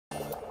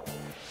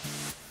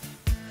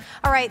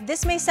All right,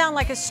 this may sound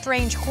like a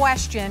strange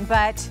question,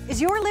 but is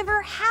your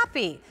liver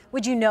happy?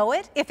 Would you know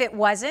it if it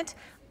wasn't?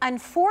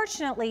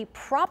 Unfortunately,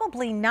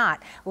 probably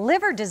not.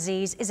 Liver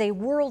disease is a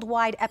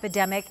worldwide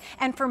epidemic,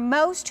 and for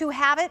most who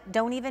have it,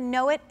 don't even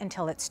know it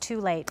until it's too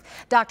late.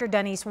 Dr.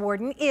 Denise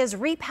Worden is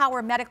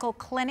Repower Medical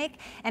Clinic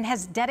and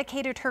has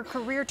dedicated her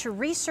career to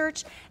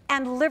research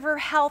and liver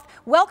health.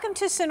 Welcome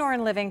to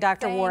Sonoran Living,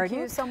 Dr. Worden.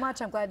 Thank you so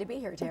much. I'm glad to be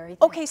here, Terry.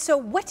 Okay, so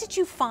what did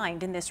you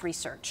find in this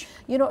research?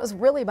 You know, it was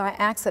really by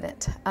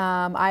accident.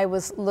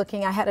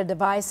 I had a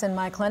device in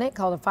my clinic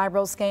called a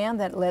FibroScan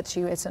that lets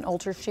you, it's an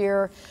ultra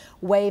shear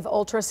wave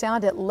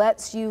ultrasound. It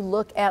lets you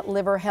look at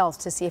liver health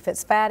to see if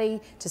it's fatty,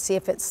 to see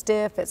if it's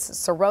stiff, it's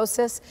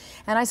cirrhosis.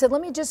 And I said,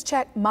 let me just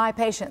check my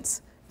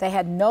patients. They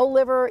had no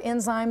liver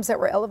enzymes that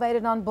were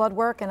elevated on blood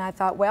work, and I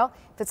thought, well,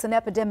 if it's an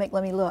epidemic,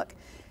 let me look.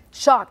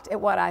 Shocked at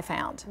what I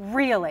found.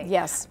 Really?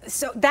 Yes.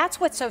 So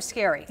that's what's so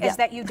scary, is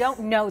that you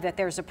don't know that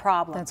there's a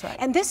problem. That's right.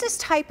 And this is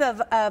type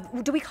of,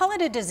 do we call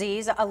it a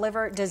disease, a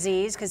liver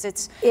disease? Because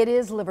it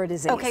is liver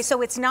disease. Okay,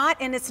 so it's not,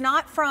 and it's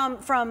not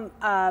from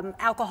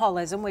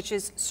alcoholism, which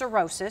is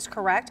cirrhosis,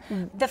 correct?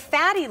 The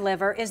fatty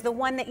liver is the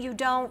one that you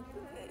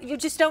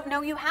just don't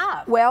know you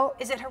have. Well,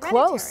 is it hereditary?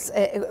 Close.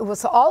 It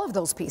was all of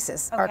those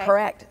pieces are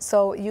correct.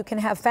 So you can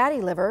have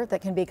fatty liver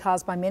that can be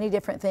caused by many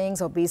different things,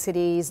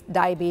 obesity,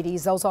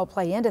 diabetes, those all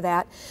play into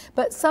that,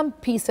 but some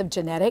piece of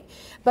genetic.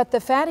 But the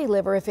fatty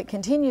liver, if it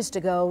continues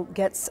to go,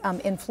 gets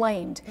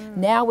inflamed.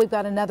 Now we've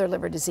got another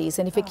liver disease,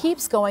 and if it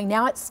keeps going,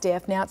 now it's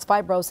stiff, now it's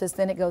fibrosis,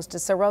 then it goes to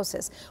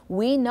cirrhosis.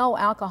 We know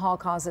alcohol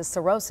causes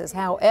cirrhosis.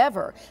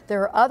 However,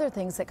 there are other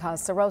things that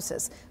cause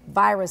cirrhosis.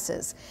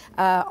 Viruses,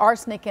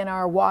 arsenic in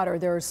our water.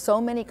 There are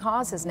so many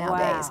causes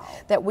nowadays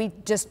that we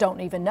just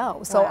don't even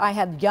know. So I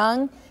had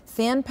young,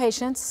 thin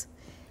patients,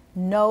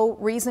 no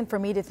reason for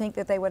me to think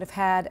that they would have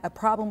had a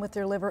problem with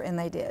their liver, and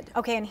they did.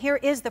 Okay, and here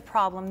is the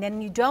problem.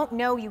 Then you don't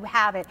know you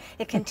have it.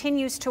 It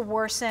continues to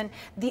worsen.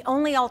 The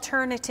only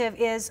alternative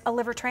is a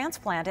liver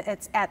transplant.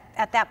 It's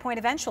at that point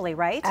eventually,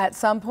 right? At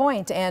some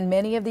point, and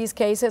many of these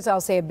cases, I'll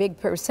say a big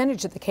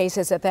percentage of the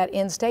cases at that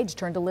end stage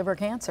turn to liver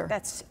cancer.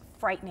 That's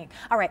frightening.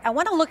 All right, I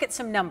want to look at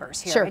some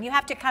numbers here, and you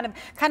have to kind of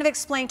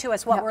explain to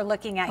us what we're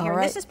looking at here.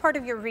 And this is part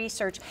of your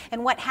research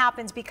and what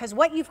happens, because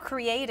what you've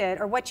created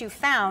or what you've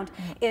found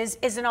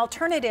is an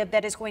alternative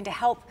that is going to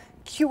help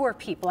cure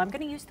people. I'm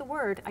going to use the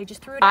word. I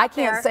just threw it out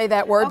there. I can't say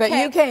that word, but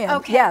you can.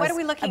 Okay, yes. What are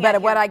we looking at here?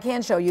 But what I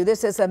can show you,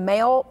 this is a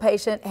male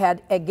patient,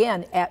 had,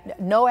 again,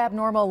 no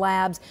abnormal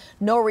labs,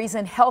 no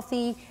reason,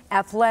 healthy,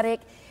 athletic.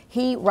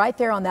 He, right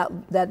there on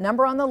that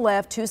number on the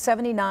left,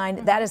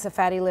 279, that is a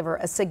fatty liver,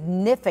 a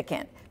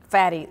significant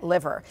fatty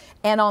liver.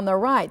 And on the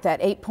right, that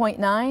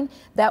 8.9,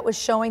 that was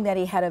showing that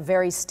he had a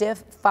very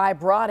stiff,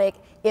 fibrotic,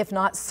 if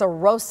not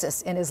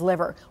cirrhosis in his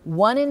liver.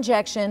 One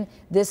injection,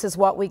 this is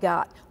what we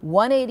got.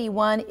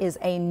 181 is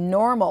a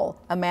normal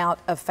amount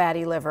of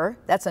fatty liver.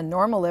 That's a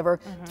normal liver.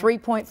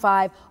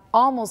 3.5,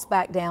 almost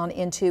back down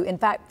into, in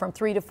fact, from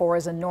 3 to 4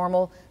 is a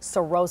normal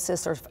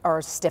cirrhosis or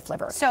stiff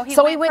liver. So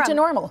he went to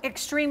normal.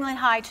 Extremely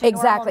high to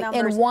normal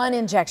numbers. In one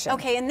injection.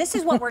 Okay, and this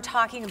is what we're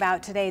talking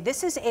about today.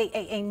 This is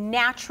a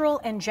natural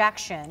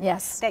injection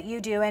that you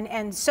do,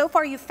 and so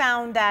far you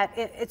found that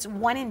it's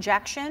one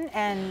injection,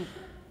 and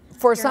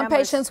for some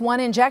patients, one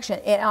injection.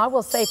 And I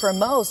will say for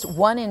most,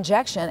 one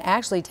injection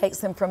actually takes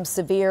them from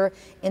severe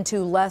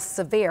into less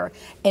severe.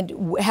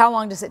 And how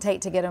long does it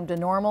take to get them to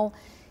normal?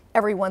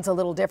 Everyone's a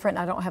little different.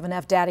 I don't have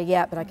enough data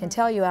yet, but I can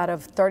tell you out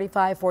of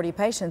 35, 40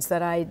 patients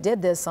that I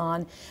did this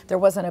on, there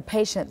wasn't a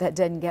patient that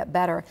didn't get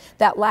better.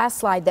 That last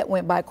slide that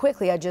went by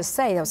quickly, I just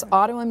say, that was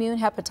autoimmune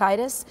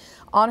hepatitis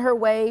on her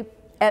way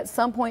at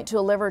some point to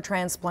a liver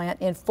transplant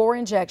in 4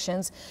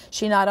 injections.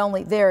 She not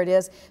only, there it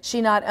is,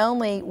 she not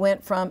only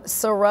went from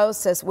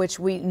cirrhosis, which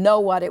we know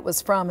what it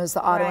was from is the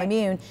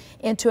autoimmune,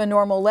 into a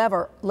normal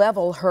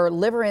level. Her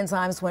liver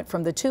enzymes went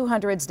from the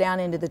 200s down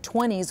into the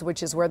 20s,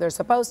 which is where they're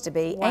supposed to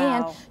be,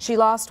 and she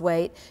lost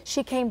weight.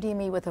 She came to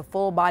me with a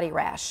full body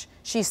rash.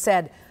 She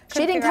said,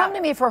 she didn't come to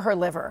me for her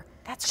liver.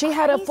 She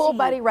had a full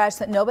body rash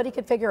that nobody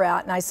could figure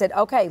out, and I said,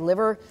 okay,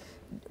 liver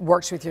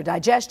works with your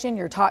digestion,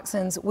 your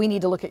toxins. We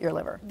need to look at your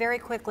liver. Very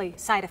quickly,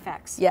 side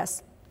effects.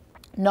 Yes.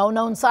 No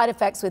known side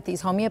effects with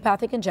these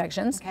homeopathic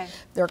injections.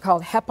 They're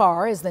called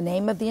Hep-R is the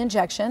name of the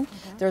injection.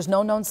 There's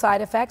no known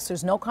side effects.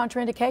 There's no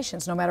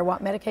contraindications, no matter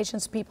what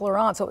medications people are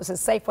on. So it was a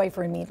safe way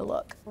for me to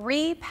look.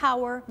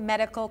 Repower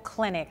Medical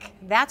Clinic.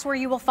 That's where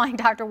you will find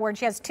Dr. Worden.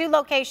 She has 2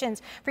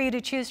 locations for you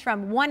to choose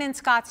from, one in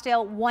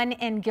Scottsdale, one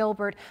in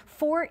Gilbert.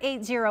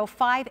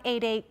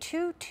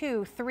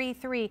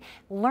 480-588-2233.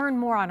 Learn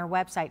more on her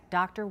website,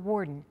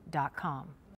 drworden.com.